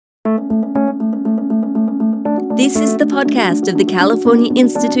This is the podcast of the California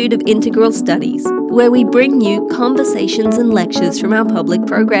Institute of Integral Studies, where we bring you conversations and lectures from our public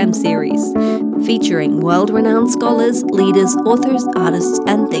program series, featuring world-renowned scholars, leaders, authors, artists,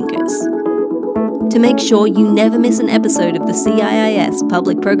 and thinkers. To make sure you never miss an episode of the CIIS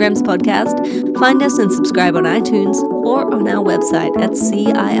Public Programs Podcast, find us and subscribe on iTunes or on our website at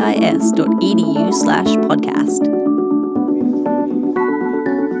ciis.edu/podcast.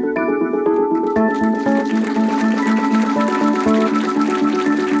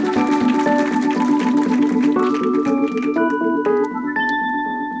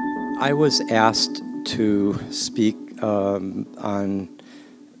 I was asked to speak on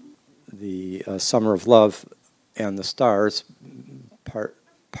the Summer of Love and the Stars,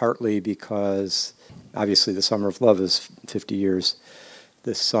 partly because obviously the Summer of Love is 50 years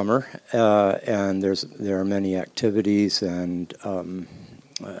this summer, and there are many activities and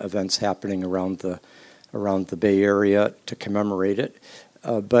events happening around the Bay Area to commemorate it,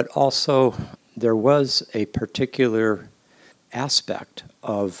 but also there was a particular aspect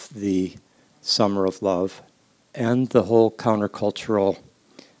of the Summer of Love and the whole countercultural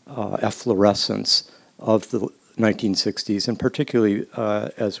efflorescence of the 1960s, and particularly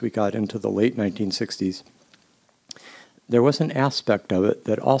as we got into the late 1960s, there was an aspect of it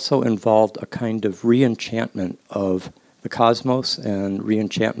that also involved a kind of re-enchantment of the cosmos and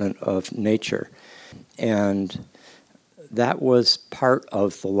re-enchantment of nature. And that was part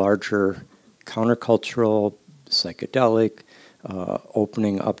of the larger countercultural, psychedelic,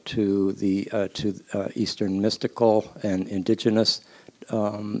 opening up to the Eastern mystical and indigenous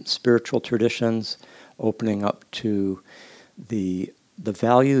spiritual traditions, opening up to the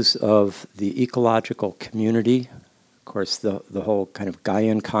values of the ecological community. Of course, the whole kind of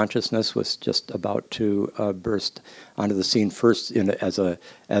Gaian consciousness was just about to burst onto the scene first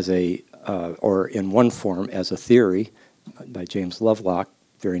or in one form as a theory by James Lovelock.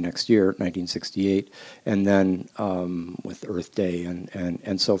 Very next year, 1968, and then with Earth Day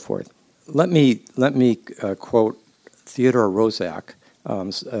and so forth. Let me quote Theodore Roszak,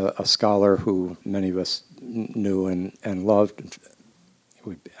 a scholar who many of us knew and loved.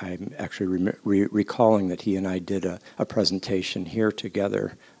 I'm actually recalling that he and I did a presentation here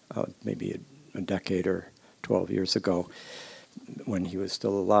together, maybe a decade or 12 years ago, when he was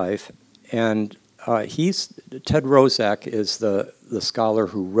still alive, and Ted Roszak is the scholar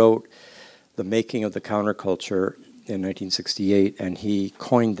who wrote The Making of the Counterculture in 1968, and he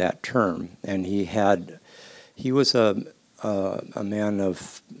coined that term. And he was a man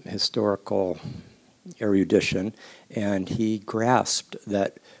of historical erudition, and he grasped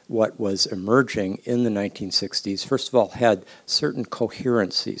that what was emerging in the 1960s, first of all, had certain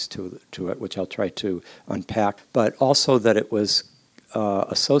coherencies to it, which I'll try to unpack, but also that it was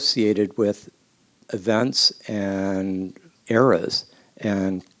associated with events and eras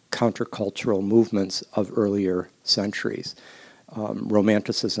and countercultural movements of earlier centuries.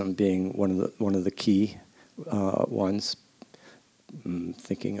 Romanticism being one of the key ones.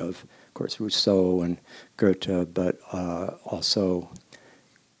 Thinking of course, Rousseau and Goethe, but also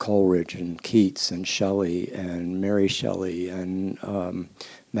Coleridge and Keats and Shelley and Mary Shelley and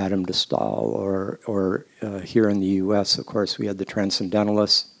Madame de Staël, or here in the U.S., of course, we had the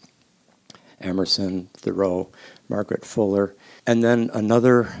Transcendentalists. Emerson, Thoreau, Margaret Fuller. And then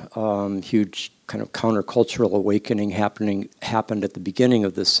another huge kind of countercultural awakening happened at the beginning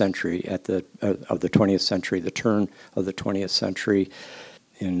of this century, of the 20th century, the turn of the 20th century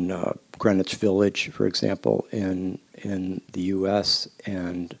in Greenwich Village, for example, in the U.S.,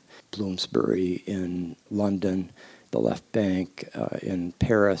 and Bloomsbury in London, the Left Bank in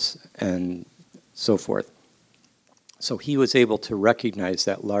Paris, and so forth. So he was able to recognize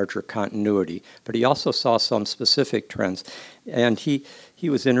that larger continuity, but he also saw some specific trends. And he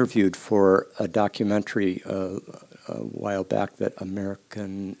was interviewed for a documentary a while back that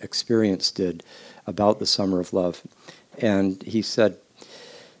American Experience did about the Summer of Love. And he said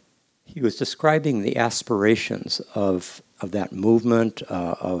he was describing the aspirations of that movement,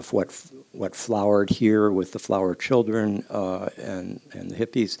 of what flowered here with the flower children and the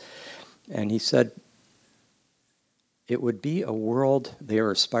hippies. And he said, it would be a world they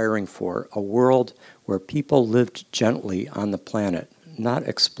are aspiring for, a world where people lived gently on the planet, not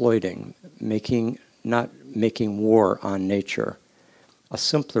exploiting, not making war on nature, a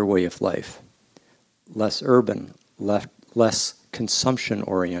simpler way of life, less urban, less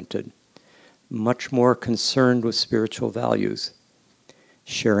consumption-oriented, much more concerned with spiritual values,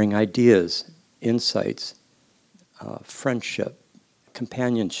 sharing ideas, insights, friendship,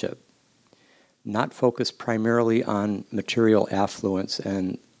 companionship, not focused primarily on material affluence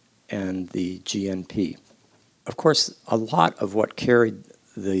and and the GNP. Of course, a lot of what carried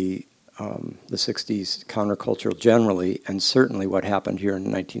the 60s countercultural generally, and certainly what happened here in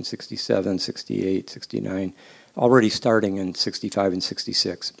 1967, 68, 69, already starting in 65 and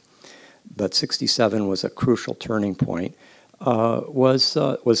 66, but 67 was a crucial turning point, was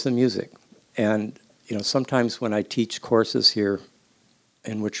the music. And sometimes when I teach courses here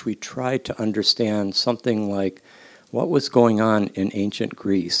in which we try to understand something like what was going on in ancient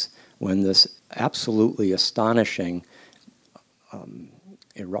Greece when this absolutely astonishing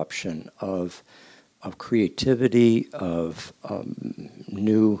eruption of creativity, of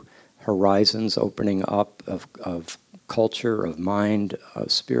new horizons opening up, of culture, of mind,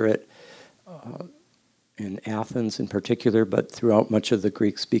 of spirit, in Athens in particular, but throughout much of the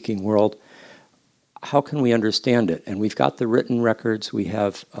Greek-speaking world. How can we understand it? And we've got the written records, we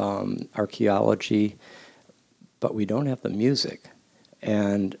have archaeology, but we don't have the music.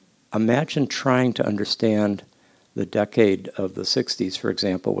 And imagine trying to understand the decade of the 60s, for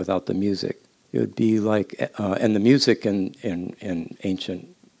example, without the music. It would be like, and the music in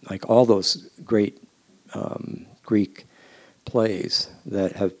ancient, like all those great Greek plays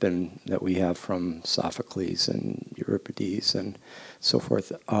that we have from Sophocles and Euripides and so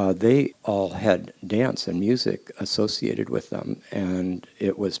forth, they all had dance and music associated with them, and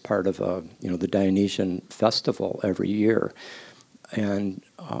it was part of the Dionysian festival every year, and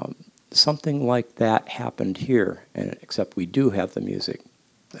something like that happened here, except we do have the music,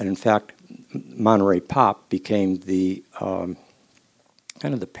 and in fact, Monterey Pop became the kind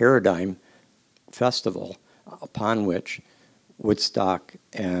of the paradigm festival upon which Woodstock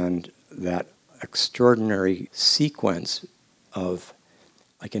and that extraordinary sequence of,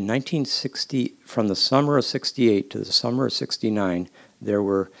 like in 1960, from the summer of 68 to the summer of 69, there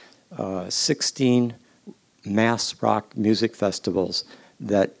were 16 mass rock music festivals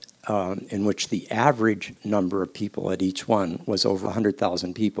that in which the average number of people at each one was over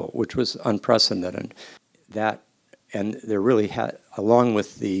 100,000 people, which was unprecedented. That, and there really had, along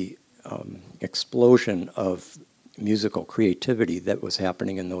with the explosion of musical creativity that was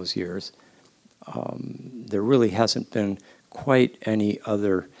happening in those years, there really hasn't been quite any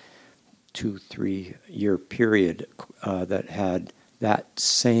other 2-3 year period that had that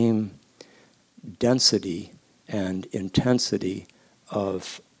same density and intensity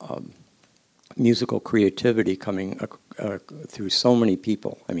of musical creativity coming through so many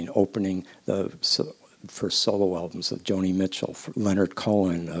people. I mean, opening the first solo albums of Joni Mitchell, Leonard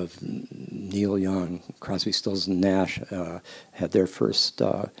Cohen, of Neil Young, Crosby, Stills and Nash had their first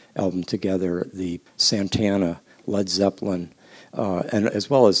album together, the Santana, Led Zeppelin, and as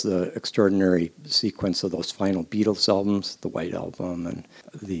well as the extraordinary sequence of those final Beatles albums, the White Album, and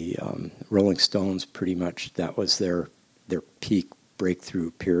the Rolling Stones. Pretty much that was their peak breakthrough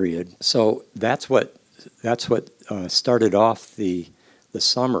period. So that's what started off the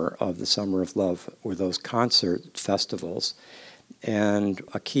summer of Love were those concert festivals, and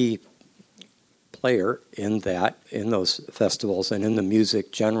a key player in those festivals and in the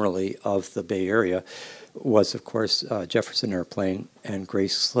music generally of the Bay Area was, of course, Jefferson Airplane and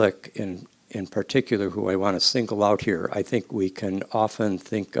Grace Slick in particular, who I want to single out here. I think we can often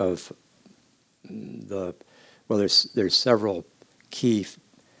think of there's several key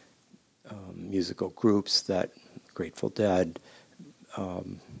musical groups, that Grateful Dead,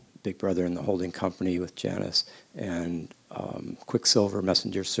 Big Brother and the Holding Company with Janis, and Quicksilver,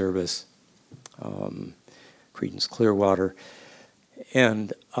 Messenger Service, Creedence Clearwater,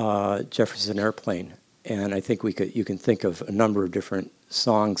 and Jefferson Airplane. And I think you can think of a number of different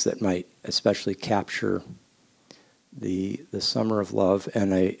songs that might especially capture the Summer of Love,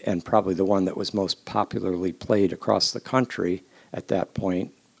 and probably the one that was most popularly played across the country at that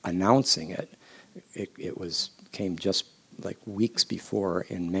point, announcing it. It came just like weeks before,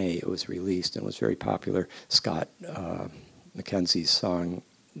 in May. It was released and was very popular. Scott McKenzie's song,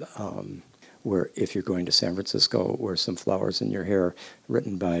 where If You're Going to San Francisco, Wear Some Flowers in Your Hair,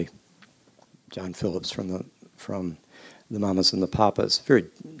 written by John Phillips from the Mamas and the Papas. Very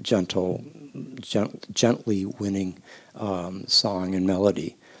gentle, gently winning song and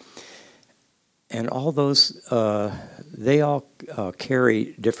melody. And all those, they all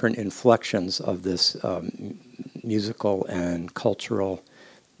carry different inflections of this musical and cultural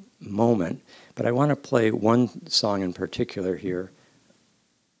moment. But I want to play one song in particular here,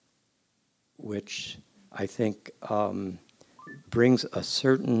 which I think brings a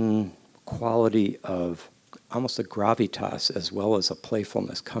certain quality of almost a gravitas as well as a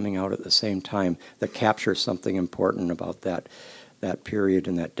playfulness coming out at the same time that captures something important about that period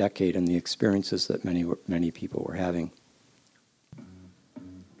and that decade and the experiences that many people were having.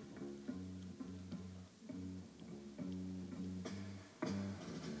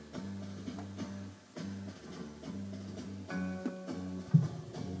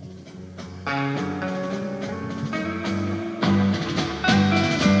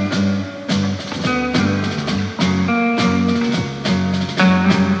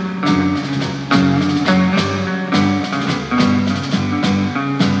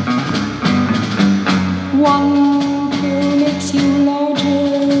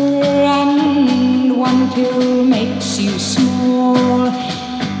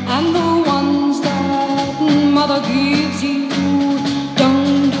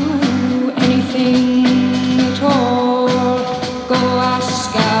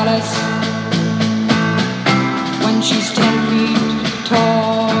 Alice when she's 10 feet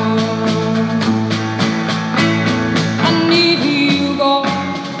tall. And if you go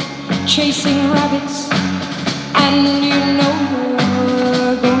chasing rabbits and you know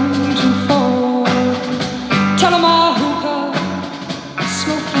you're going to fall, tell 'em a hookah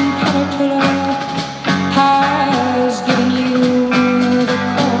smoking caterpillar has given you the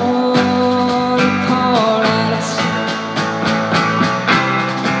call. Call Alice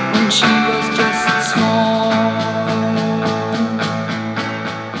when she was just small.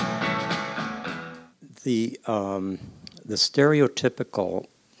 The stereotypical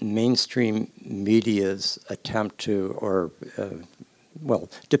mainstream media's attempt to, or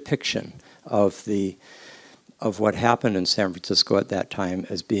depiction of what happened in San Francisco at that time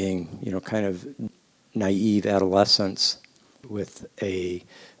as being, kind of naive adolescence with a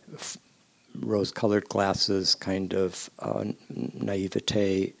rose-colored glasses kind of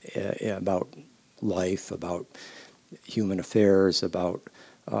naivete about life, about human affairs, about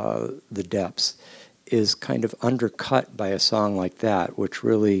the depths, is kind of undercut by a song like that, which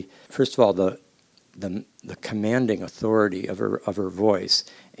really, first of all, the commanding authority of her voice,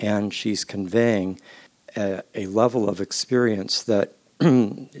 and she's conveying a level of experience that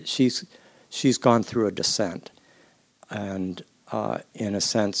she's gone through a descent, and in a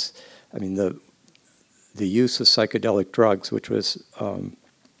sense, I mean the use of psychedelic drugs, which was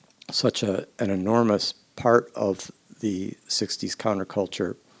such an enormous part of the '60s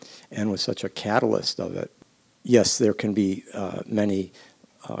counterculture, and was such a catalyst of it. Yes, there can be many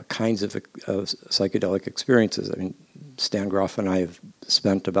kinds of psychedelic experiences. I mean, Stan Groff and I have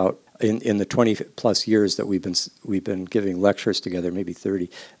spent about in the 20+ years that we've been giving lectures together, maybe 30.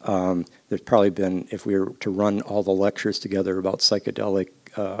 There's probably been, if we were to run all the lectures together about psychedelic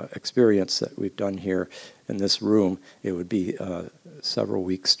experience that we've done here in this room, it would be several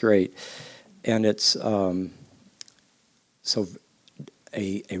weeks straight, and it's so.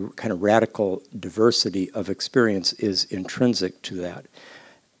 A kind of radical diversity of experience is intrinsic to that.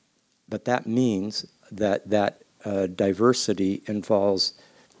 But that means that diversity involves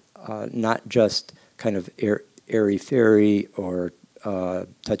not just kind of airy-fairy or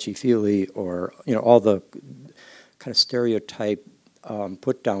touchy-feely or, all the kind of stereotype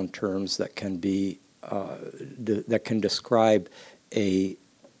put-down terms that can be, that can describe a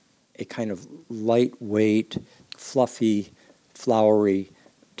kind of lightweight, fluffy, flowery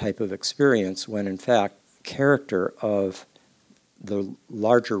type of experience, when in fact character of the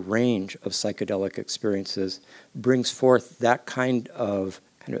larger range of psychedelic experiences brings forth that kind of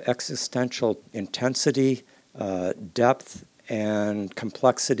existential intensity, depth, and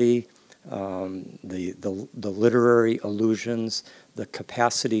complexity, the literary allusions, the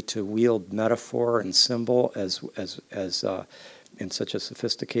capacity to wield metaphor and symbol as in such a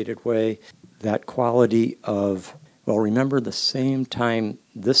sophisticated way, that quality of. Well, remember the same time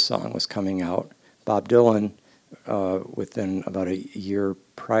this song was coming out, Bob Dylan, within about a year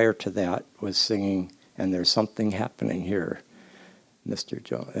prior to that, was singing, "And there's something happening here, Mr.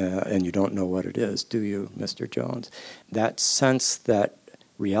 Jones, and you don't know what it is, do you, Mr. Jones?" That sense that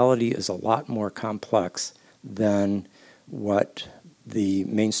reality is a lot more complex than what the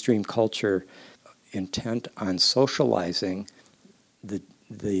mainstream culture intent on socializing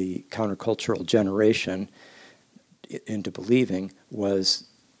the countercultural generation into believing was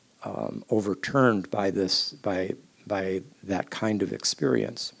overturned by that kind of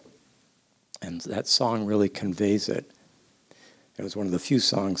experience, and that song really conveys it. It was one of the few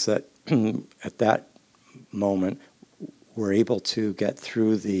songs that, at that moment, were able to get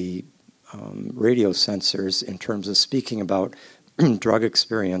through the radio censors in terms of speaking about drug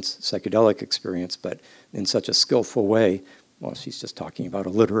experience, psychedelic experience, but in such a skillful way. Well, she's just talking about a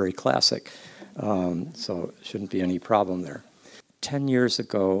literary classic. So it shouldn't be any problem there. 10 years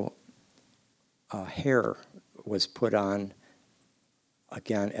ago, Hair was put on,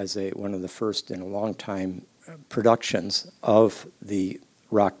 again, as one of the first in a long time productions of the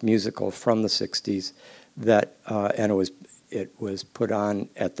rock musical from the 60s, and it was put on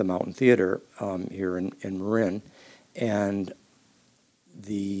at the Mountain Theater here in Marin, and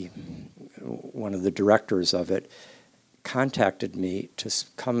one of the directors of it contacted me to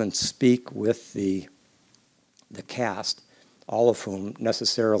come and speak with the cast, all of whom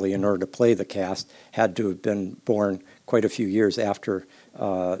necessarily, in order to play the cast, had to have been born quite a few years after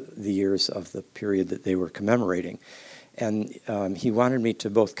the years of the period that they were commemorating. And he wanted me to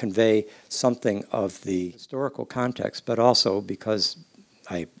both convey something of the historical context, but also because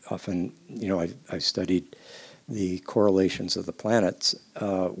I often, I studied the correlations of the planets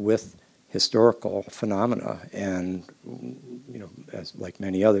with historical phenomena, and as like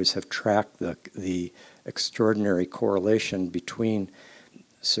many others, have tracked the extraordinary correlation between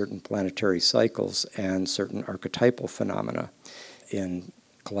certain planetary cycles and certain archetypal phenomena in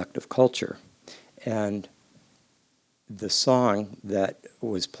collective culture. And the song that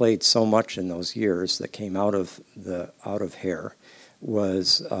was played so much in those years that came out of Hair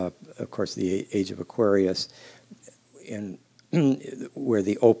was, of course, the Age of Aquarius, in where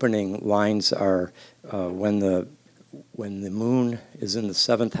the opening lines are when the moon is in the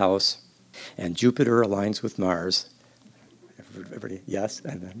 7th house and Jupiter aligns with Mars. Everybody, yes,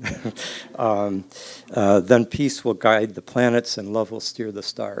 and then peace will guide the planets and love will steer the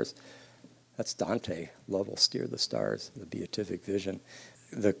stars. That's Dante. Love will steer the stars, the beatific vision.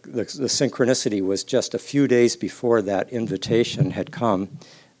 The synchronicity was just a few days before that invitation had come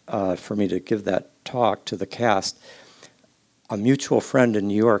for me to give that talk to the cast. A mutual friend in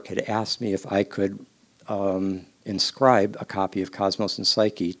New York had asked me if I could inscribe a copy of Cosmos and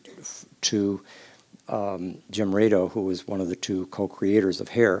Psyche to Jim Rado, who was one of the two co-creators of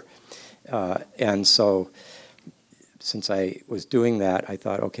Hair. And so since I was doing that, I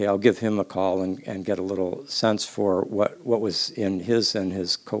thought, okay, I'll give him a call and get a little sense for what was in his and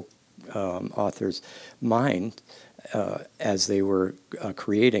his co-author's mind as they were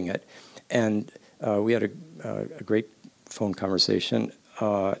creating it. And we had a great phone conversation,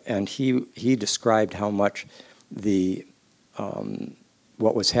 and he described how much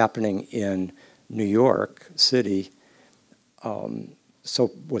what was happening in New York City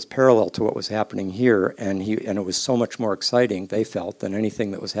so was parallel to what was happening here, and it was so much more exciting, they felt, than anything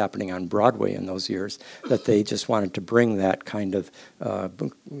that was happening on Broadway in those years, that they just wanted to bring that kind of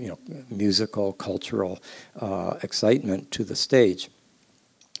musical, cultural excitement to the stage.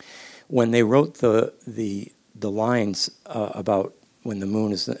 When they wrote the lines about when the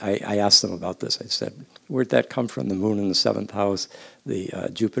moon is, I asked them about this. I said, where'd that come from, the moon in the 7th house, the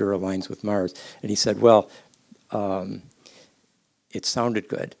Jupiter aligns with Mars? And he said, well, it sounded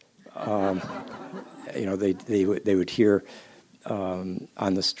good. They would hear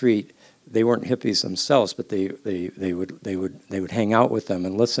on the street. They weren't hippies themselves, but they would hang out with them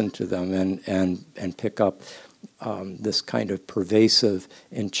and listen to them and pick up this kind of pervasive,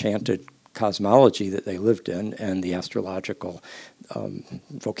 enchanted cosmology that they lived in and the astrological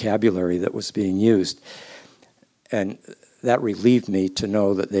vocabulary that was being used. And that relieved me to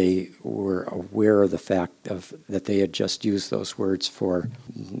know that they were aware of the fact that they had just used those words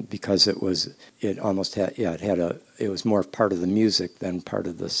because it was more part of the music than part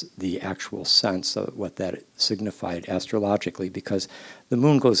of the actual sense of what that signified astrologically, because the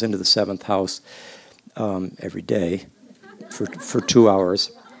moon goes into the 7th house every day for 2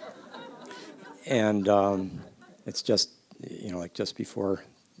 hours, and it's just like just before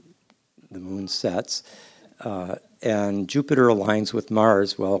the moon sets. And Jupiter aligns with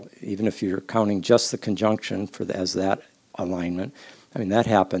Mars. Well, even if you're counting just the conjunction as that alignment, I mean, that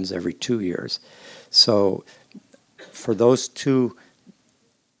happens every 2 years. So for those two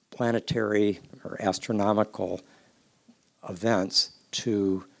planetary or astronomical events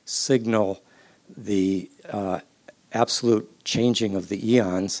to signal the absolute changing of the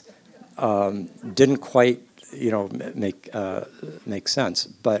eons didn't quite, make sense.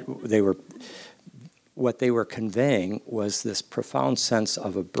 But what they were conveying was this profound sense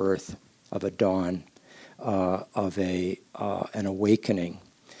of a birth, of a dawn, of an awakening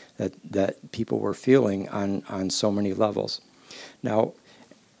that people were feeling on so many levels. Now,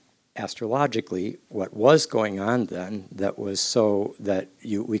 astrologically, what was going on then that was so that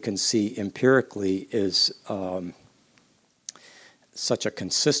we can see empirically is such a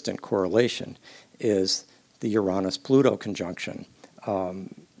consistent correlation is the Uranus-Pluto conjunction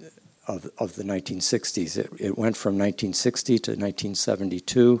of the 1960s. It went from 1960 to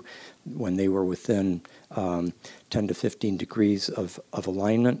 1972 when they were within 10 to 15 degrees of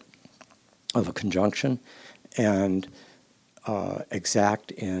alignment, of a conjunction, and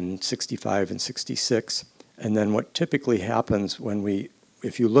exact in 65 and 66. And then what typically happens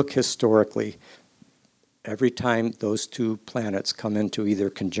if you look historically, every time those two planets come into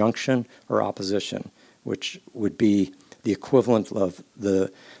either conjunction or opposition, which would be the equivalent of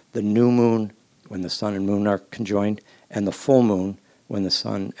the new moon when the sun and moon are conjoined, and the full moon when the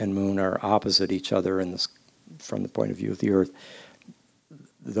sun and moon are opposite each other from the point of view of the Earth.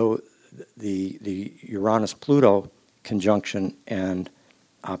 Though the Uranus-Pluto conjunction and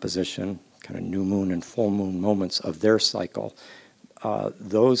opposition, kind of new moon and full moon moments of their cycle,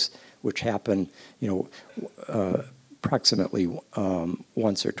 those which happen, approximately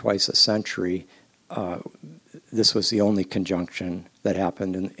once or twice a century, this was the only conjunction that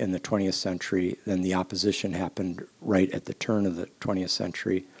happened in the 20th century. Then the opposition happened right at the turn of the 20th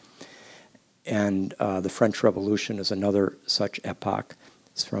century. And the French Revolution is another such epoch.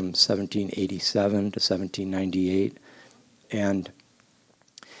 It's from 1787 to 1798. And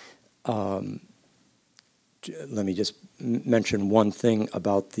let me just mention one thing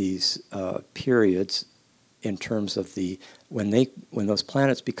about these periods in terms of when those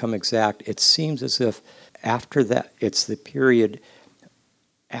planets become exact. It seems as if after that, it's the period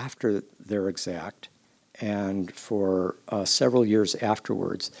after they're exact, and for several years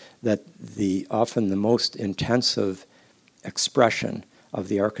afterwards, that often the most intensive expression of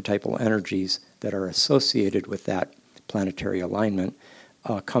the archetypal energies that are associated with that planetary alignment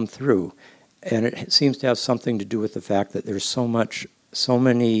come through. And it seems to have something to do with the fact that there's so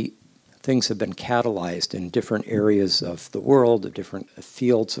many things have been catalyzed in different areas of the world, of different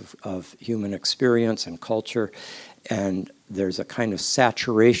fields of human experience and culture, and there's a kind of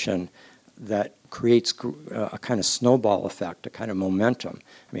saturation that creates a kind of snowball effect, a kind of momentum.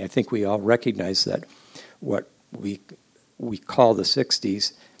 I mean, I think we all recognize that what we call the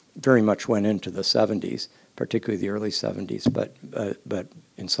 60s very much went into the 70s, particularly the early 70s, but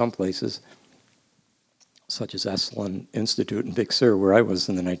in some places, such as Esalen Institute in Big Sur, where I was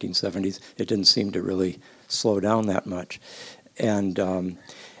in the 1970s, it didn't seem to really slow down that much. And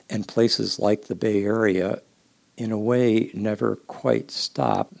places like the Bay Area, in a way, never quite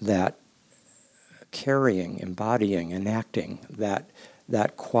stopped that carrying, embodying, enacting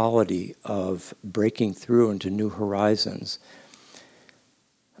that quality of breaking through into new horizons.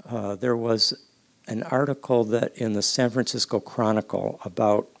 There was an article that in the San Francisco Chronicle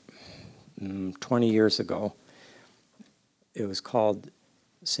about 20 years ago. It was called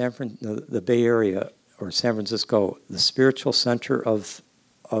the Bay Area, or San Francisco, the spiritual center of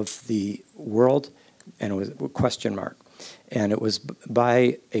the world, and it was a question mark. And it was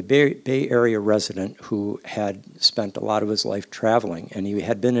by a Bay Area resident who had spent a lot of his life traveling, and he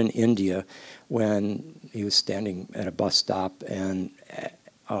had been in India when he was standing at a bus stop and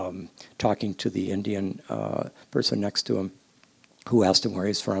talking to the Indian person next to him, who asked him where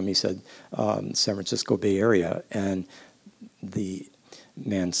he's from. He said, San Francisco Bay Area. And the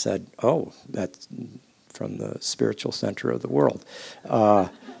man said, oh, that's from the spiritual center of the world.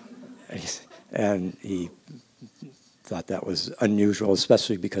 And he thought that was unusual,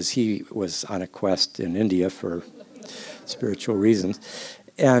 especially because he was on a quest in India for spiritual reasons.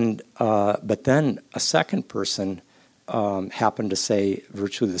 And but then a second person happened to say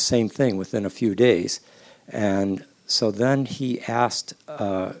virtually the same thing within a few days. And so then he asked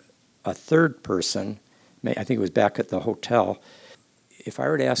a third person, I think it was back at the hotel, if I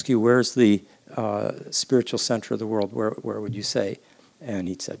were to ask you where's the spiritual center of the world, where would you say? And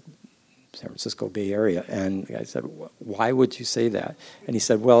he said, San Francisco Bay Area. And I said, why would you say that? And he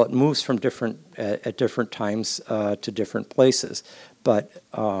said, well, it moves from at different times to different places. But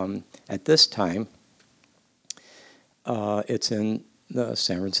at this time, it's in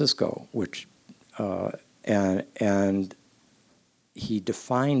San Francisco, which... And he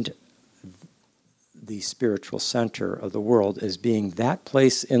defined the spiritual center of the world as being that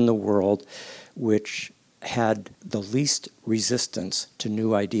place in the world which had the least resistance to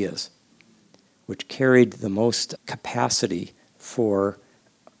new ideas, which carried the most capacity for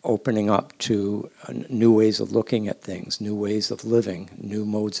opening up to new ways of looking at things, new ways of living, new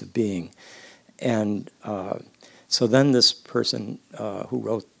modes of being. And so then this person who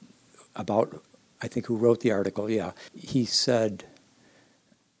wrote the article, he said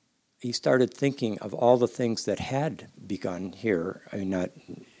he started thinking of all the things that had begun here. I mean, not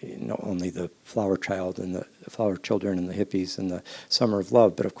only the flower child and the flower children and the hippies and the summer of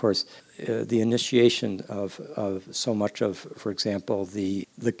love, but of course the initiation of so much of, for example, the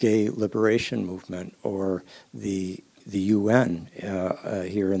gay liberation movement, or the UN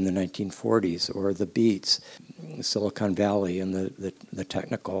here in the 1940s, or the Beats, Silicon Valley, and the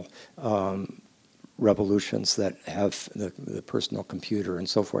technical revolutions that have the personal computer and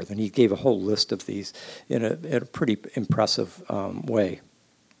so forth. And he gave a whole list of these in a pretty impressive way.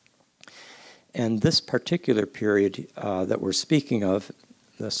 And this particular period that we're speaking of,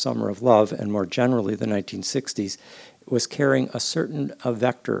 the Summer of Love, and more generally the 1960s, was carrying a certain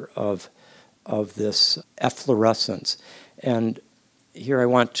vector of this efflorescence. And here I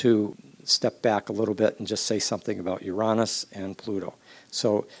want to step back a little bit and just say something about Uranus and Pluto.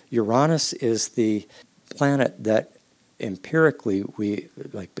 So Uranus is the planet that empirically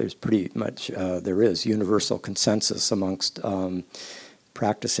there's pretty much, there is universal consensus amongst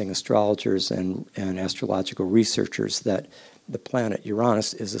practicing astrologers and astrological researchers that the planet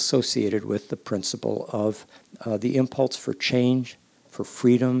Uranus is associated with the principle of the impulse for change, for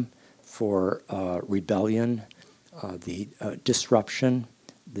freedom, for rebellion, the disruption,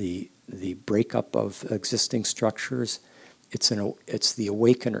 the breakup of existing structures. It's the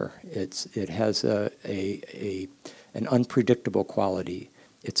awakener. It has an unpredictable quality.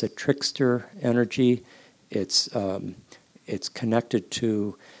 It's a trickster energy. It's connected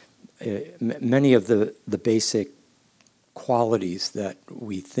to many of the basic qualities that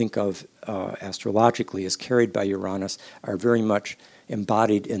we think of astrologically as carried by Uranus are very much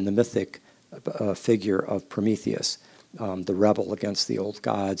embodied in the mythic figure of Prometheus, the rebel against the old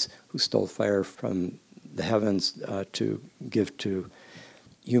gods who stole fire from the heavens to give to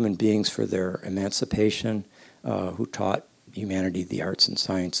human beings for their emancipation, who taught humanity the arts and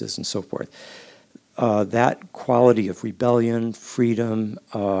sciences and so forth. That quality of rebellion, freedom,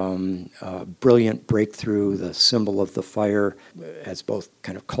 brilliant breakthrough, the symbol of the fire as both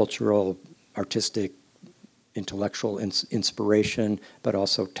kind of cultural, artistic, intellectual inspiration, but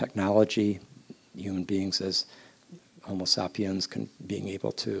also technology, human beings as Homo sapiens being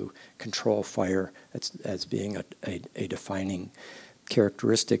able to control fire as being a defining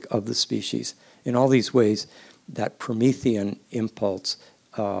characteristic of the species. In all these ways, that Promethean impulse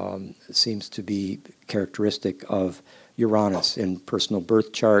seems to be characteristic of Uranus in personal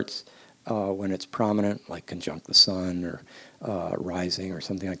birth charts when it's prominent, like conjunct the sun or rising or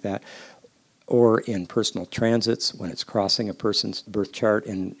something like that, or in personal transits when it's crossing a person's birth chart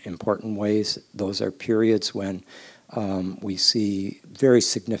in important ways. Those are periods when we see very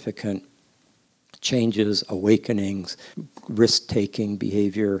significant changes, awakenings, risk-taking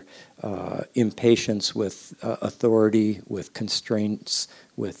behavior, impatience with authority, with constraints,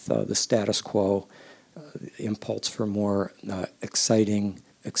 with the status quo, impulse for more exciting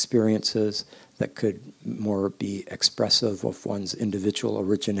experiences that could more be expressive of one's individual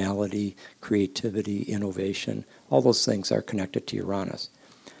originality, creativity, innovation. All those things are connected to Uranus.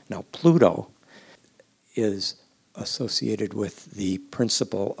 Now, Pluto is associated with the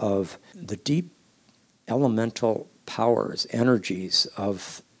principle of the deep elemental powers, energies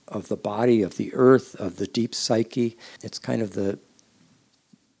of the body, of the earth, of the deep psyche. It's kind of the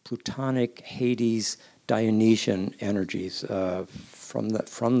Plutonic, Hades, Dionysian energies from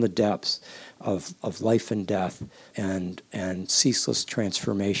the depths of life and death and ceaseless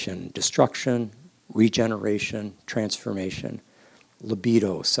transformation, destruction, regeneration, transformation,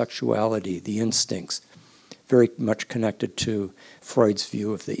 libido, sexuality, the instincts, very much connected to Freud's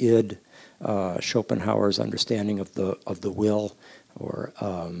view of the id, Schopenhauer's understanding of the will, or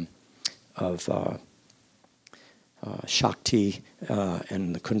of Shakti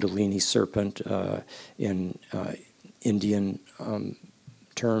and the Kundalini serpent in Indian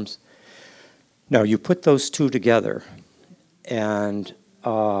terms. Now, you put those two together, and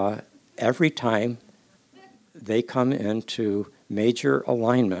every time they come into major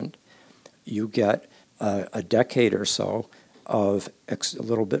alignment, you get a decade or so of a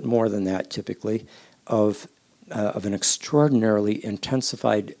little bit more than that, typically, of an extraordinarily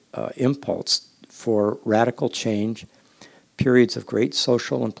intensified impulse for radical change, periods of great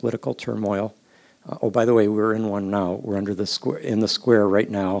social and political turmoil. By the way, we're in one now. We're in the square right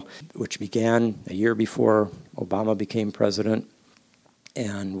now, which began a year before Obama became president,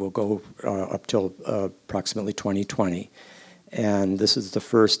 and will go up till approximately 2020. And this is the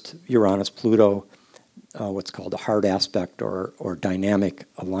first Uranus-Pluto, what's called a hard aspect or dynamic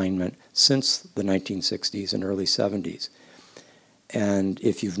alignment since the 1960s and early 70s. And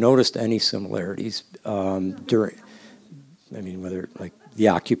if you've noticed any similarities whether like the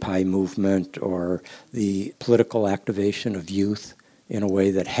Occupy movement or the political activation of youth in a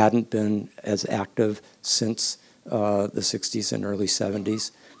way that hadn't been as active since the 60s and early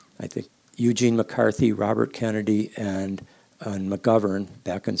 70s, I think Eugene McCarthy, Robert Kennedy, and McGovern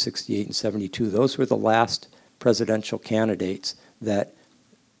back in 68 and 72, those were the last presidential candidates that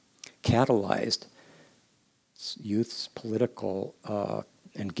catalyzed youth's political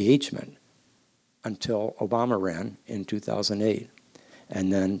engagement until Obama ran in 2008.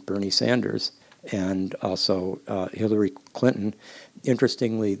 And then Bernie Sanders and also Hillary Clinton.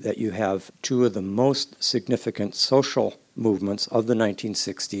 Interestingly, that you have two of the most significant social movements of the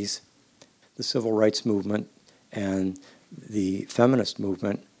 1960s, the civil rights movement and the feminist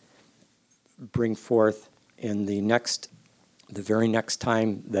movement, bring forth in the very next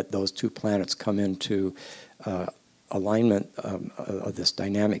time that those two planets come into alignment of this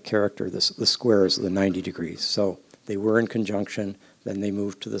dynamic character. The square is the 90 degrees. So they were in conjunction, then they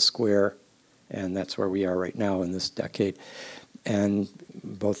moved to the square, and that's where we are right now in this decade. And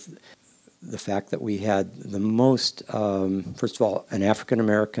both the fact that we had the most, first of all, an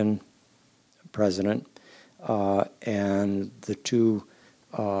African-American president, and the two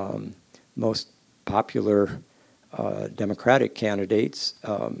most popular Democratic candidates,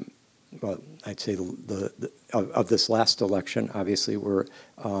 well, I'd say of this last election, obviously, were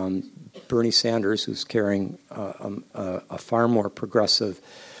Bernie Sanders, who's carrying a far more progressive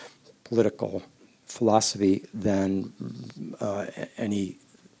political philosophy than any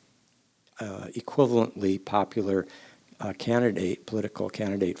equivalently popular political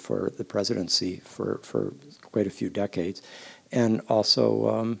candidate for the presidency for quite a few decades, and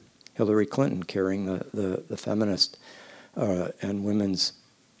also Hillary Clinton carrying the feminist and women's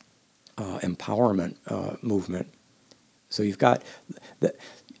empowerment movement. So you've got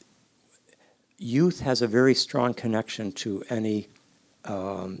youth has a very strong connection to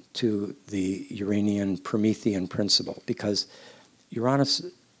to the Uranian Promethean principle, because Uranus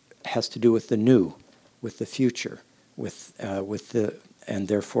has to do with the new, with the future, and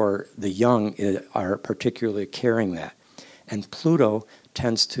therefore the young are particularly carrying that. And Pluto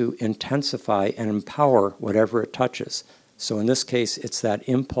tends to intensify and empower whatever it touches. So in this case, it's that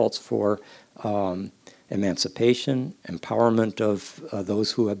impulse for emancipation, empowerment of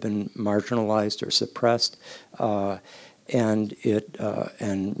those who have been marginalized or suppressed, and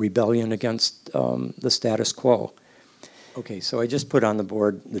rebellion against the status quo. Okay, so I just put on the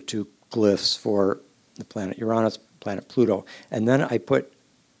board the two glyphs for the planet Uranus, planet Pluto, and then I put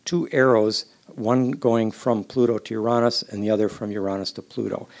two arrows, one going from Pluto to Uranus and the other from Uranus to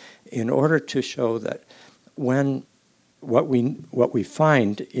Pluto, in order to show that when what we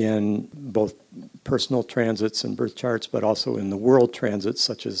find in both personal transits and birth charts, but also in the world transits,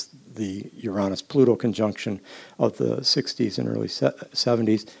 such as the Uranus-Pluto conjunction of the 60s and early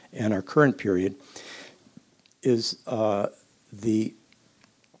 70s and our current period, is the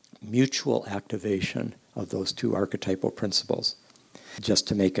mutual activation of those two archetypal principles. Just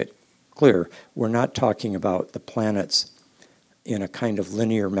to make it clear, we're not talking about the planets in a kind of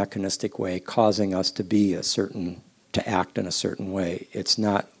linear mechanistic way causing us to act in a certain way. It's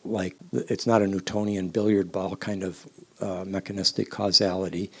not a Newtonian billiard ball kind of mechanistic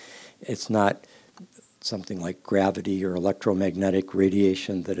causality. It's not something like gravity or electromagnetic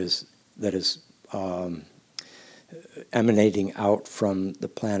radiation that is emanating out from the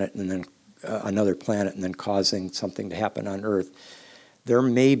planet and then another planet and then causing something to happen on Earth. There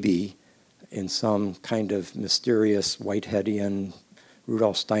may be, in some kind of mysterious Whiteheadian,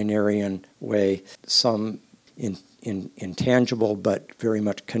 Rudolf Steinerian way, some intangible but very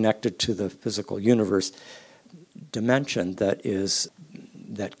much connected to the physical universe dimension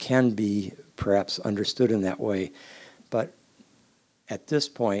that can be perhaps understood in that way. But at this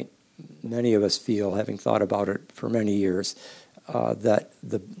point, many of us feel, having thought about it for many years, that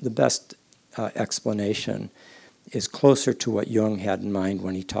the best explanation is closer to what Jung had in mind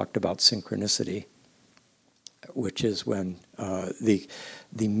when he talked about synchronicity, which is when the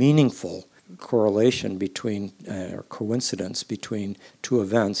meaningful correlation between, or coincidence between two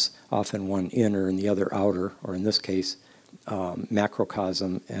events, often one inner and the other outer, or in this case,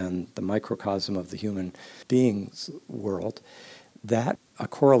 macrocosm and the microcosm of the human being's world, that a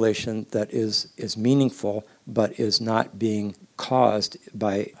correlation that is meaningful but is not being caused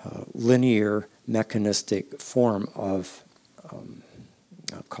by a linear mechanistic form of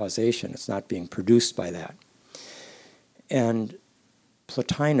causation. It's not being produced by that. And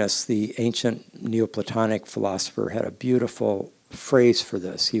Plotinus, the ancient Neoplatonic philosopher, had a beautiful phrase for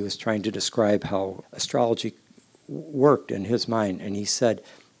this. He was trying to describe how astrology worked in his mind, and he said,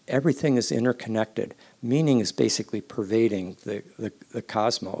 everything is interconnected. Meaning is basically pervading the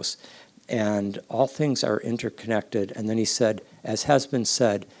cosmos, and all things are interconnected. And then he said, as has been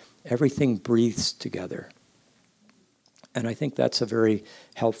said, everything breathes together. And I think that's a very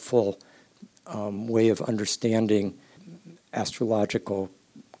helpful way of understanding astrological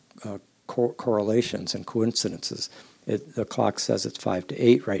correlations and coincidences. The clock says it's 5 to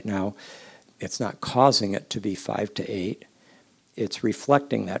 8 right now. It's not causing it to be 5 to 8. It's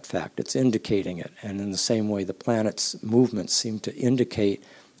reflecting that fact. It's indicating it. And in the same way, the planets' movements seem to indicate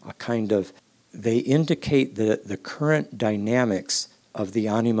they indicate the current dynamics of the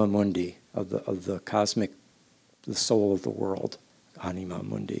anima mundi, of the cosmic, the soul of the world, anima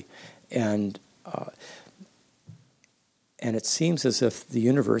mundi. And it seems as if the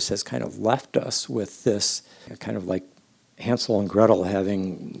universe has kind of left us with this, kind of like Hansel and Gretel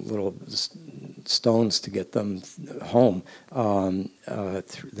having little stones to get them home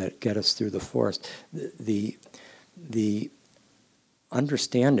that get us through the forest. The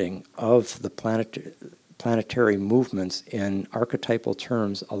understanding of the planetary movements in archetypal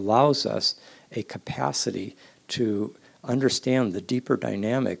terms allows us a capacity to understand the deeper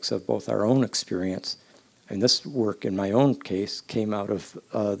dynamics of both our own experience And this work, in my own case, came out of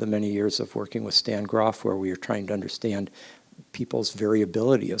the many years of working with Stan Grof, where we were trying to understand people's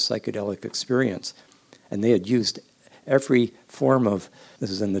variability of psychedelic experience. And they had used every form of, this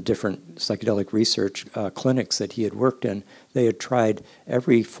is in the different psychedelic research clinics that he had worked in, they had tried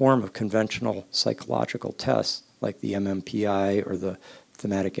every form of conventional psychological tests, like the MMPI or the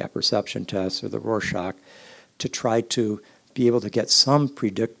thematic apperception test or the Rorschach, to try to be able to get some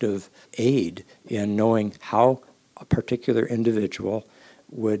predictive aid in knowing how a particular individual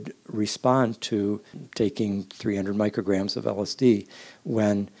would respond to taking 300 micrograms of LSD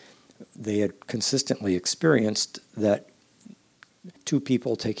when they had consistently experienced that two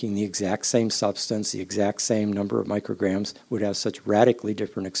people taking the exact same substance, the exact same number of micrograms, would have such radically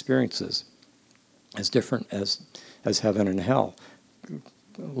different experiences, as different as heaven and hell,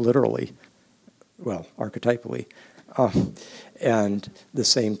 literally, well, archetypally. And the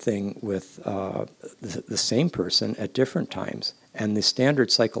same thing with the same person at different times. And the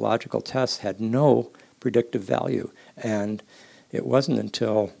standard psychological tests had no predictive value. And it wasn't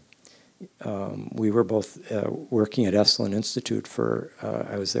until we were both working at Esalen Institute for,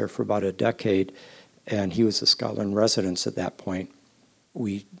 I was there for about a decade, and he was a scholar in residence at that point.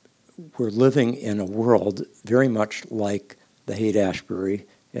 We were living in a world very much like the Haight-Ashbury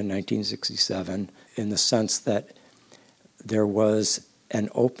in 1967, in the sense that there was an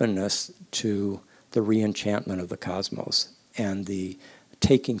openness to the re-enchantment of the cosmos and the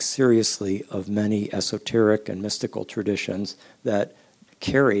taking seriously of many esoteric and mystical traditions that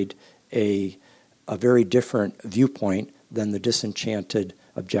carried a very different viewpoint than the disenchanted,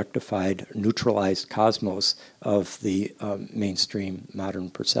 objectified, neutralized cosmos of the mainstream modern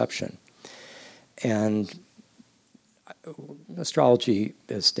perception. And astrology,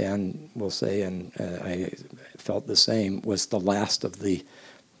 as Stan will say, and I felt the same, was the last of the,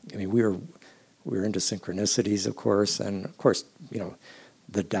 I mean, we were into synchronicities, of course, and of course,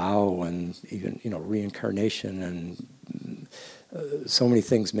 the Tao and even, reincarnation and so many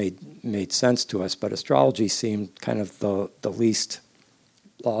things made sense to us, but astrology seemed kind of the least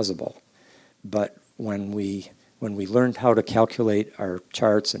plausible. But when we learned how to calculate our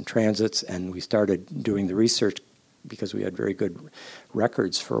charts and transits, and we started doing the research because we had very good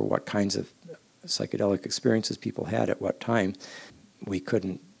records for what kinds of psychedelic experiences people had at what time, we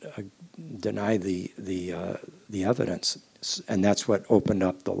couldn't deny the evidence, and that's what opened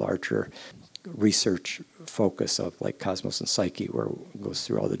up the larger research focus of like Cosmos and Psyche, where it goes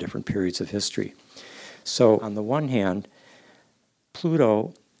through all the different periods of history. So on the one hand,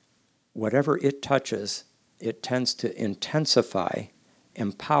 Pluto, whatever it touches, it tends to intensify,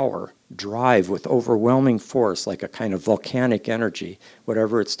 empower, drive with overwhelming force, like a kind of volcanic energy,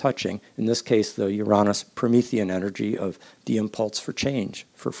 whatever it's touching. In this case, the Uranus Promethean energy of the impulse for change,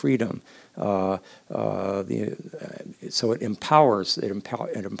 for freedom. So it empowers. It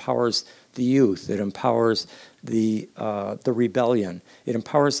empowers the youth. It empowers the rebellion. It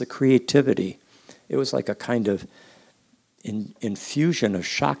empowers the creativity. It was like a kind of infusion of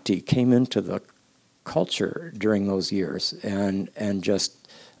Shakti came into the culture during those years, and just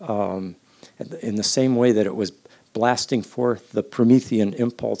in the same way that it was blasting forth the Promethean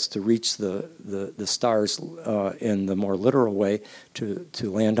impulse to reach the stars in the more literal way, to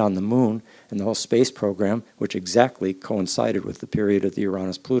land on the moon, and the whole space program, which exactly coincided with the period of the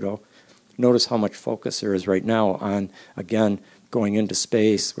Uranus-Pluto. Notice how much focus there is right now on, again, going into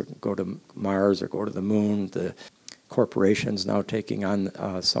space, or go to Mars or go to the moon. The corporations now taking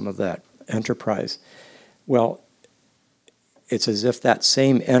on some of that enterprise. Well, it's as if that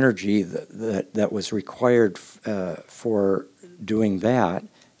same energy that was required for doing that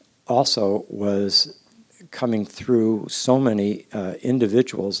also was coming through so many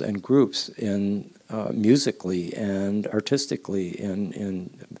individuals and groups in musically and artistically,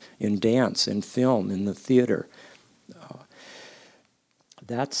 in dance, in film, in the theater.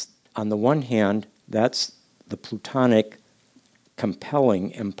 That's, on the one hand, that's the Plutonic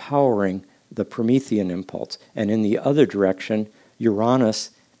compelling, empowering the Promethean impulse. And in the other direction,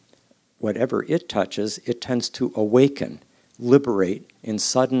 Uranus, whatever it touches, it tends to awaken, liberate in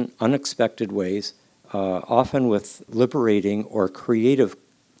sudden, unexpected ways, often with liberating or creative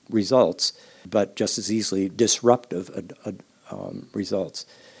results, but just as easily disruptive results.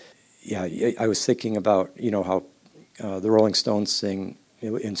 Yeah, I was thinking about, how the Rolling Stones sing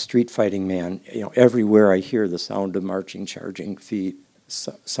in Street Fighting Man, everywhere I hear the sound of marching, charging feet.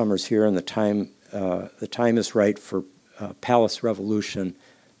 Summer's here, and the time is right for palace revolution.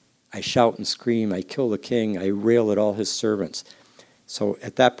 I shout and scream, I kill the king, I rail at all his servants. So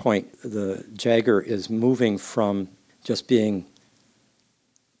at that point, the Jagger is moving from just being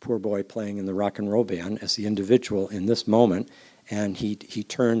poor boy playing in the rock and roll band, as the individual in this moment, and he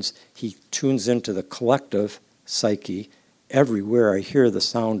tunes into the collective psyche. Everywhere I hear the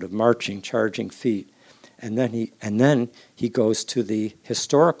sound of marching, charging feet, and then he goes to the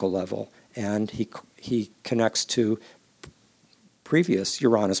historical level, and he connects to previous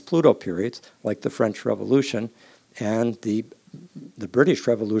Uranus-Pluto periods, like the French Revolution and the British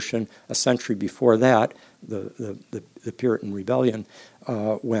Revolution a century before that, the Puritan Rebellion,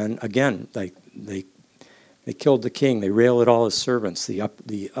 when again they killed the king, they railed at all his servants, the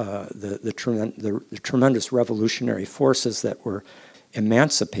tremendous revolutionary forces that were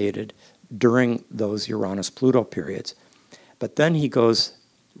emancipated during those Uranus-Pluto periods. But then he goes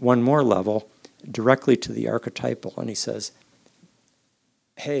one more level directly to the archetypal, and he says,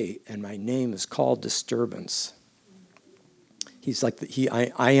 "Hey, and my name is called disturbance." He's like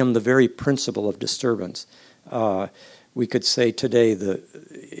I am the very principle of disturbance. We could say today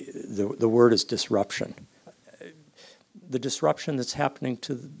the word is disruption. The disruption that's happening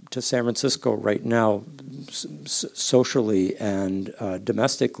to San Francisco right now, socially and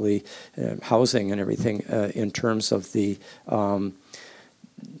domestically, housing and everything, in terms of the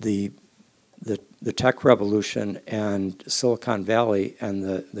tech revolution and Silicon Valley and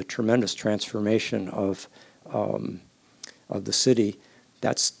the tremendous transformation of the city,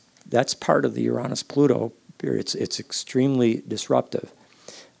 that's part of the Uranus-Pluto period. It's extremely disruptive.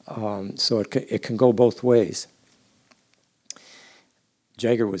 So it can go both ways.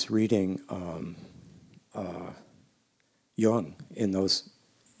 Jagger was reading Jung in those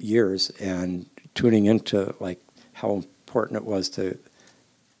years and tuning into like how important it was to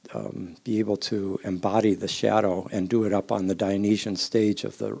be able to embody the shadow and do it up on the Dionysian stage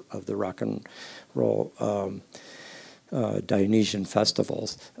of the rock and roll Dionysian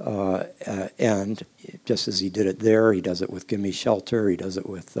festivals, and just as he did it there, he does it with Gimme Shelter, he does it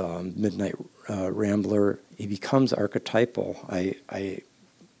with Midnight Rambler. He becomes archetypal. I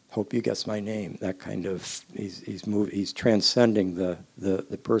hope you guess my name. That kind of he's transcending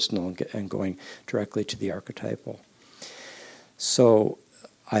the personal and going directly to the archetypal. So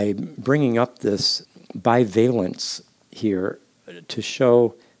I'm bringing up this bivalence here to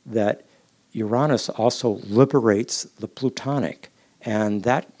show that Uranus also liberates the Plutonic, and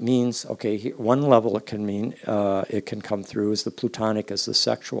that means, okay, one level it can mean, it can come through as the Plutonic as the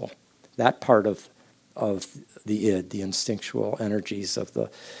sexual. That part of the id, the instinctual energies of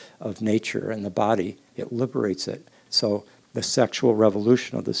nature and the body, it liberates it. So the sexual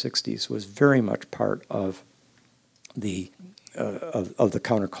revolution of the 60s was very much part of the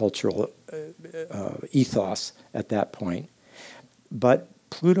countercultural ethos at that point. But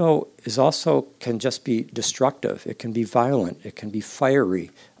Pluto is also can just be destructive. It can be violent. It can be fiery.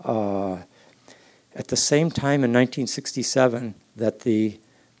 At the same time in 1967 that the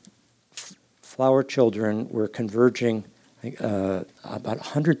flower children were converging, about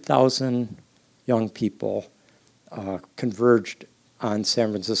 100,000 young people converged on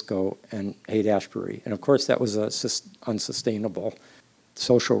San Francisco and Haight-Ashbury. And of course that was an unsustainable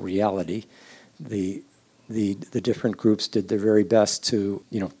social reality. The different groups did their very best to,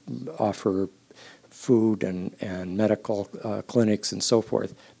 offer food and medical clinics and so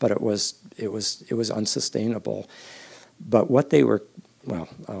forth, but it was unsustainable. But what they were, well,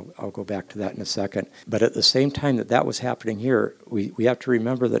 I'll go back to that in a second. But at the same time that was happening here, we have to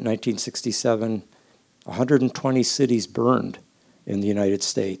remember that 1967, 120 cities burned in the United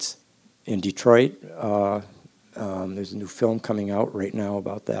States. In Detroit, there's a new film coming out right now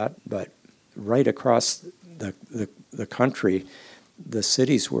about that, but right across the country, the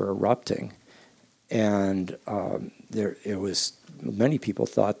cities were erupting, and many people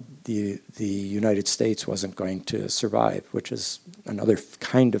thought the United States wasn't going to survive, which is another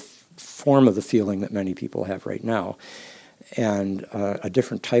kind of form of the feeling that many people have right now, and a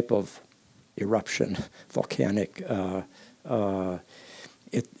different type of eruption, volcanic.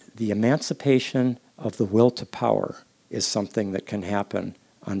 The emancipation of the will to power is something that can happen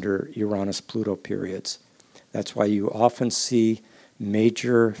under Uranus-Pluto periods. That's why you often see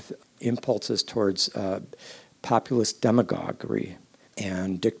major impulses towards populist demagoguery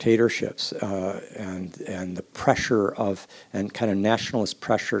and dictatorships and the pressure and kind of nationalist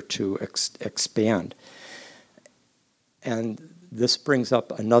pressure to expand. And this brings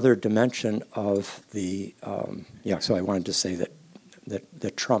up another dimension of the, so I wanted to say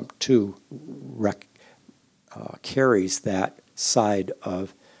that Trump too carries that side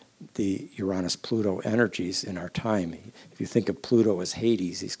of the Uranus-Pluto energies in our time. If you think of Pluto as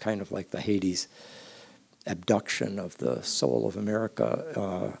Hades, he's kind of like the Hades abduction of the soul of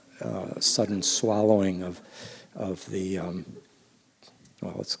America, sudden swallowing of the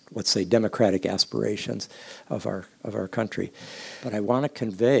well, let's say democratic aspirations of our country. But I want to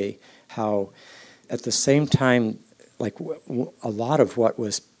convey how, at the same time, like a lot of what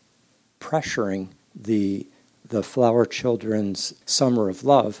was pressuring the Flower Children's Summer of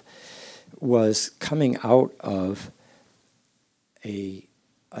Love was coming out of a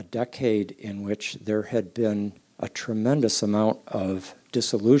decade in which there had been a tremendous amount of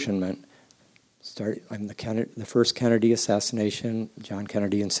disillusionment. The first Kennedy assassination, John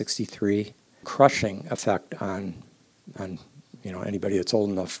Kennedy in '63, crushing effect on anybody that's old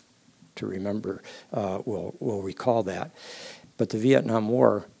enough to remember will recall that. But the Vietnam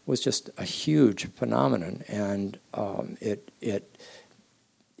War was just a huge phenomenon, and it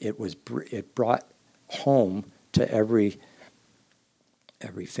brought home to every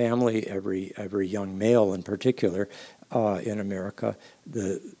family, every young male in particular in America,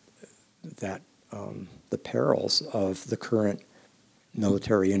 the perils of the current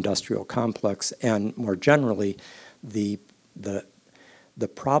military-industrial complex, and more generally, the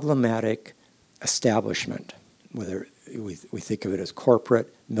problematic establishment, whether we think of it as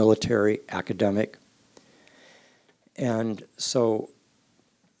corporate, military, academic. And so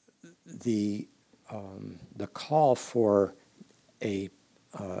the call for a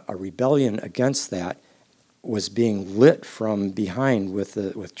rebellion against that was being lit from behind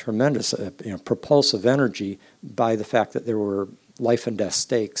with tremendous propulsive energy by the fact that there were life and death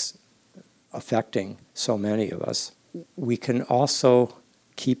stakes affecting so many of us. We can also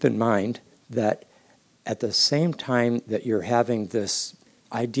keep in mind that at the same time that you're having this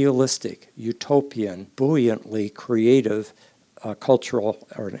idealistic, utopian, buoyantly creative cultural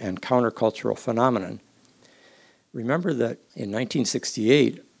and countercultural phenomenon, remember that in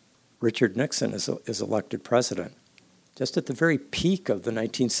 1968, Richard Nixon is elected president. Just at the very peak of the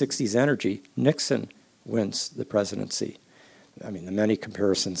 1960s energy, Nixon wins the presidency. I mean, the many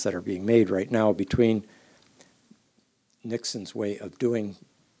comparisons that are being made right now between Nixon's way of doing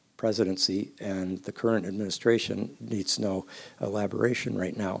presidency and the current administration needs no elaboration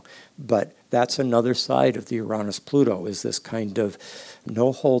right now. But that's another side of the Uranus-Pluto, is this kind of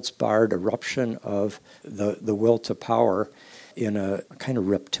no-holds-barred eruption of the will to power in a kind of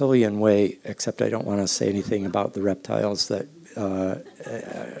reptilian way, except I don't want to say anything about the reptiles that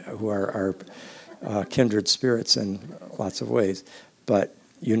who are our kindred spirits in lots of ways. But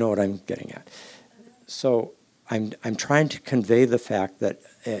you know what I'm getting at. So I'm trying to convey the fact that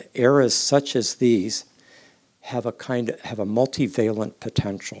eras such as these have a multivalent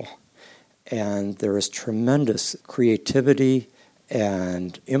potential, and there is tremendous creativity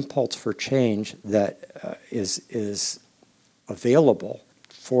and impulse for change that is available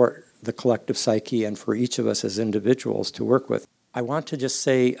for the collective psyche and for each of us as individuals to work with. I want to just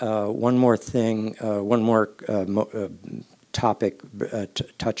say one more thing, one more topic to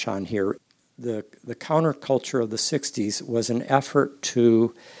touch on here. The counterculture of the 60s was an effort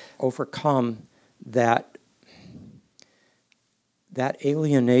to overcome that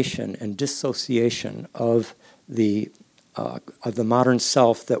alienation and dissociation of the modern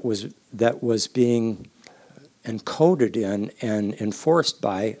self that was being encoded in and enforced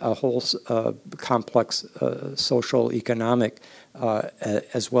by a whole complex social, economic,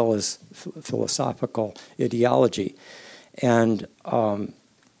 as well as philosophical ideology. And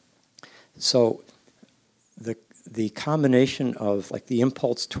so the combination of like the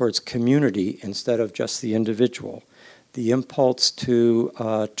impulse towards community instead of just the individual, the impulse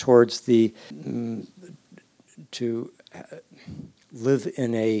towards to live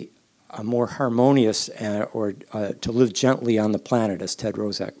in a more harmonious or to live gently on the planet, as Ted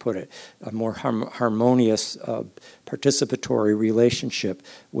Rozak put it, a more harmonious participatory relationship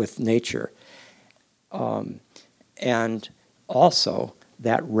with nature. And also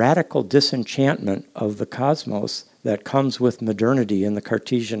that radical disenchantment of the cosmos that comes with modernity and the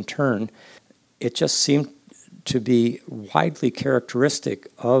Cartesian turn, it just seemed to be widely characteristic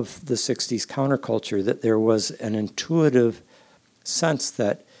of the 60s counterculture, that there was an intuitive sense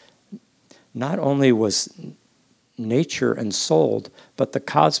that not only was nature ensouled, but the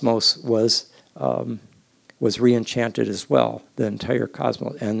cosmos was re-enchanted as well, the entire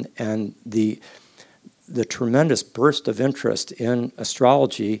cosmos. And the tremendous burst of interest in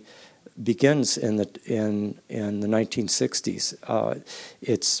astrology begins in the 1960s.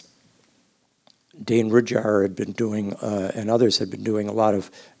 It's Dane Rudhyar had been doing, and others had been doing a lot of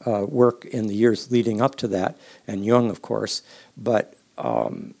work in the years leading up to that, and Jung, of course, but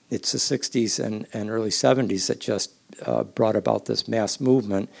it's the 60s and early 70s that just brought about this mass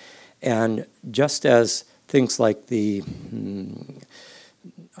movement. And just as things like the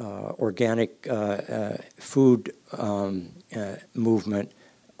organic food movement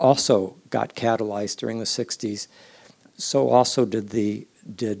also got catalyzed during the 60s. So also did the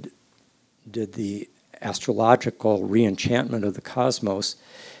astrological reenchantment of the cosmos.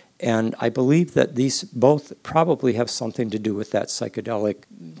 And I believe that these both probably have something to do with that psychedelic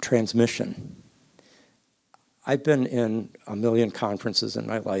transmission. I've been in a million conferences in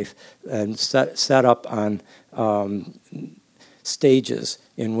my life and set up on stages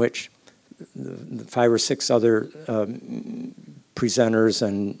in which 5 or 6 other presenters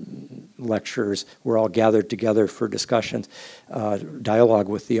and lecturers were all gathered together for discussions, dialogue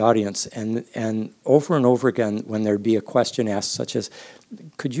with the audience. And over again, when there'd be a question asked, such as,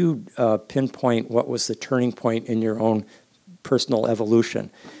 could you pinpoint what was the turning point in your own personal evolution?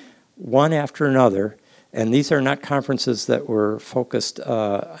 One after another, and these are not conferences that were focused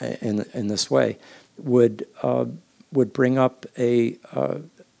in this way, would bring up a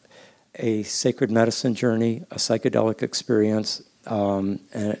sacred medicine journey, a psychedelic experience, an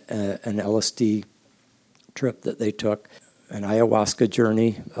LSD trip that they took, an ayahuasca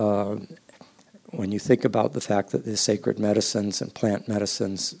journey. When you think about the fact that the sacred medicines and plant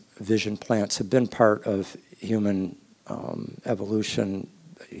medicines, vision plants, have been part of human evolution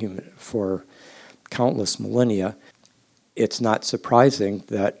for countless millennia, it's not surprising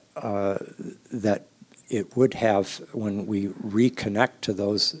that it would have, when we reconnect to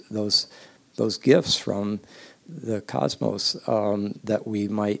those gifts from the cosmos, that we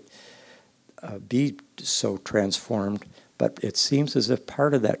might be so transformed. But it seems as if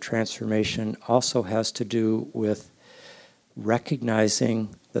part of that transformation also has to do with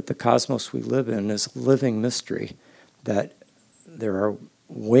recognizing that the cosmos we live in is a living mystery, that there are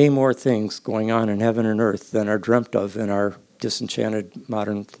way more things going on in heaven and earth than are dreamt of in our disenchanted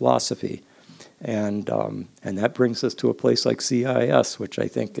modern philosophy. And that brings us to a place like CIIS, which I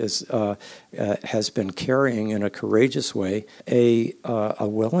think has been carrying in a courageous way a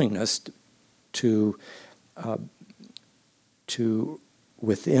willingness to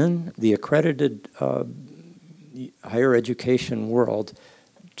within the accredited higher education world,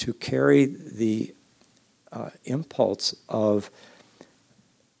 to carry the impulse of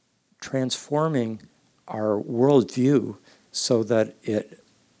transforming our worldview so that it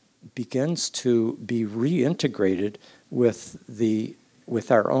begins to be reintegrated with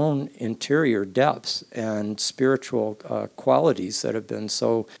our own interior depths and spiritual qualities that have been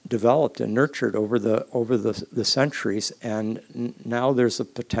so developed and nurtured over the centuries. And now there's a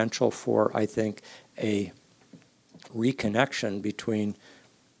potential for, I think, a reconnection between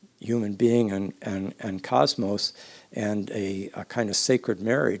human being and cosmos, and a kind of sacred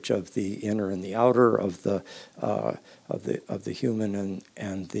marriage of the inner and the outer, of the human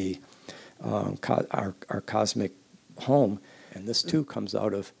and our cosmic home. And this too comes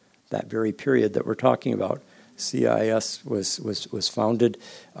out of that very period that we're talking about. CIIS was founded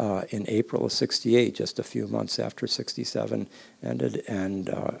in April of '68, just a few months after '67 ended, and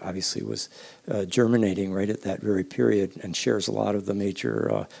obviously was germinating right at that very period, and shares a lot of the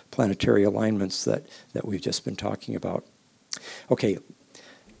major planetary alignments that we've just been talking about. Okay,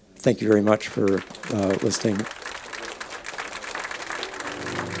 thank you very much for listening.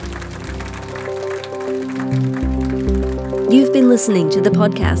 You've been listening to the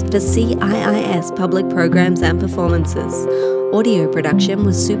podcast for CIIS Public Programs and Performances. Audio production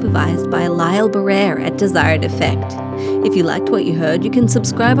was supervised by Lyle Barrere at Desired Effect. If you liked what you heard, you can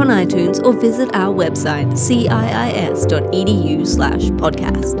subscribe on iTunes or visit our website,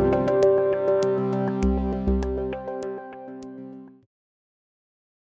 ciis.edu/podcast.